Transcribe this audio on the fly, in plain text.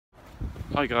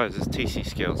Hi guys, it's TC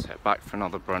Skills here, back for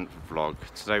another Brentford vlog.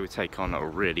 Today we take on a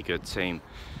really good team,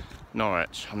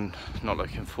 Norwich. I'm not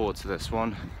looking forward to this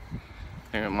one.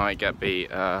 I think it might get beat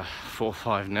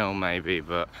 4-5-0 maybe,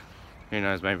 but who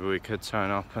knows, maybe we could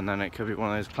turn up and then it could be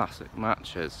one of those classic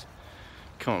matches.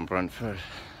 Come on Brentford,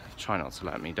 try not to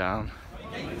let me down.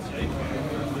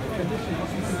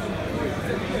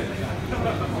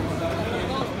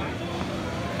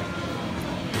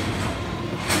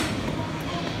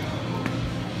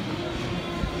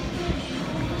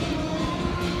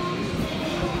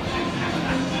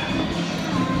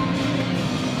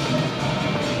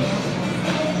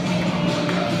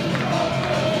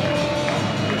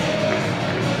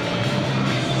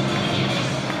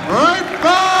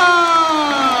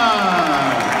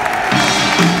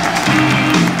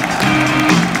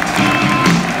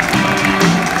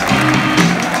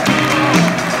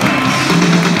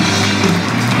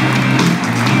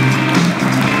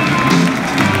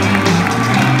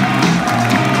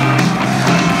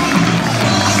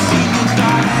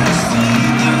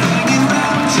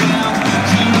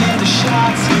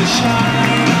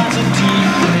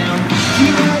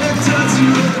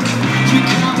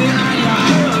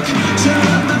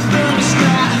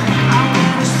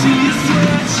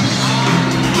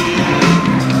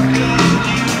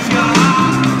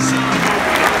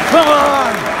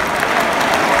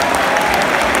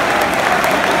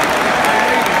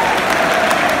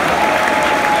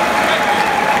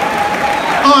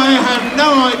 I have no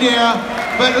idea,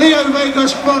 but Leo Vega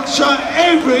sponsor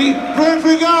every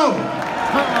Brentford goal.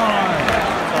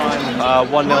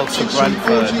 1-0 to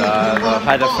Brentford, the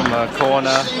header from a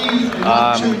corner,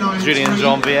 Julian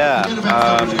Jean-Pierre,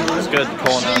 it's good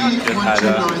corner, good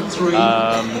header,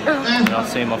 I've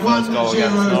seen my first goal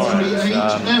against Norwich.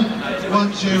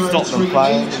 We stopped them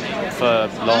playing for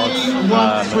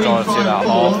large majority of that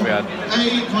half. We had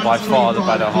by far the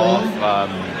better half.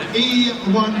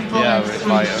 Yeah,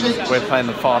 we're playing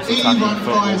the fast attacking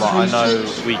football that I know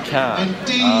we can,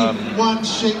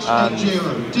 and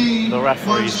the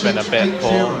referee's been a bit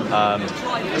poor.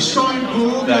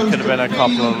 There could have been a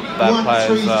couple of their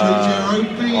players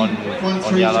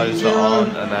on yellows that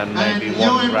aren't, and then maybe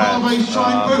one red.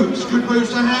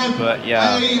 But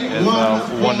yeah, it's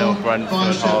 1-0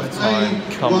 Brentford half time.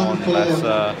 Come on, let's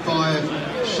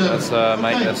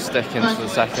make this stick into the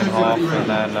second half,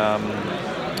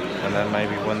 and then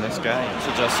maybe win this game.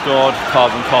 So just scored,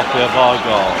 carbon copy of our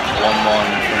goal, 1-1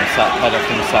 from a header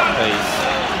from the set piece.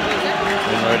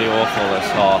 Been really awful this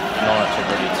half. Norwich have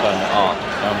really turned it up.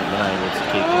 Haven't been able to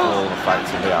keep the ball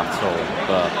effectively at all,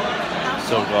 but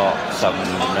still got 7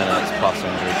 minutes plus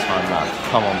injury time left.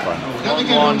 Come on, Brentford.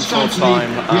 1-1 full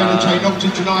time.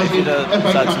 If you'd have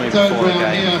said to me before the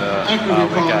game that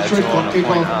we'd get a draw and a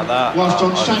point out of that, I would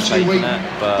have taken it,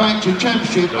 but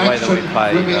the way that we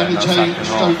played in the second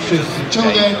half, we just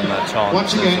gave them their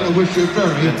chances and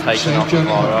been taken off of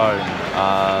our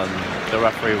own. The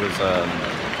referee was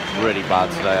really bad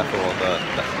today. I thought that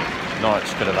Norwich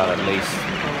could have had at least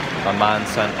a man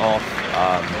sent off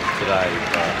today,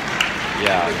 but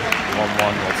yeah, 1-1,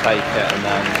 we'll take it and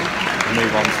then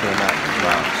move on to the next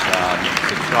match.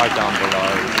 Subscribe down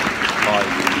below, like,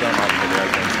 if you don't like the video,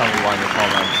 then tell me why in the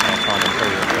comments and I'll try and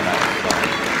improve it for the next time.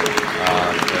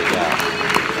 But yeah.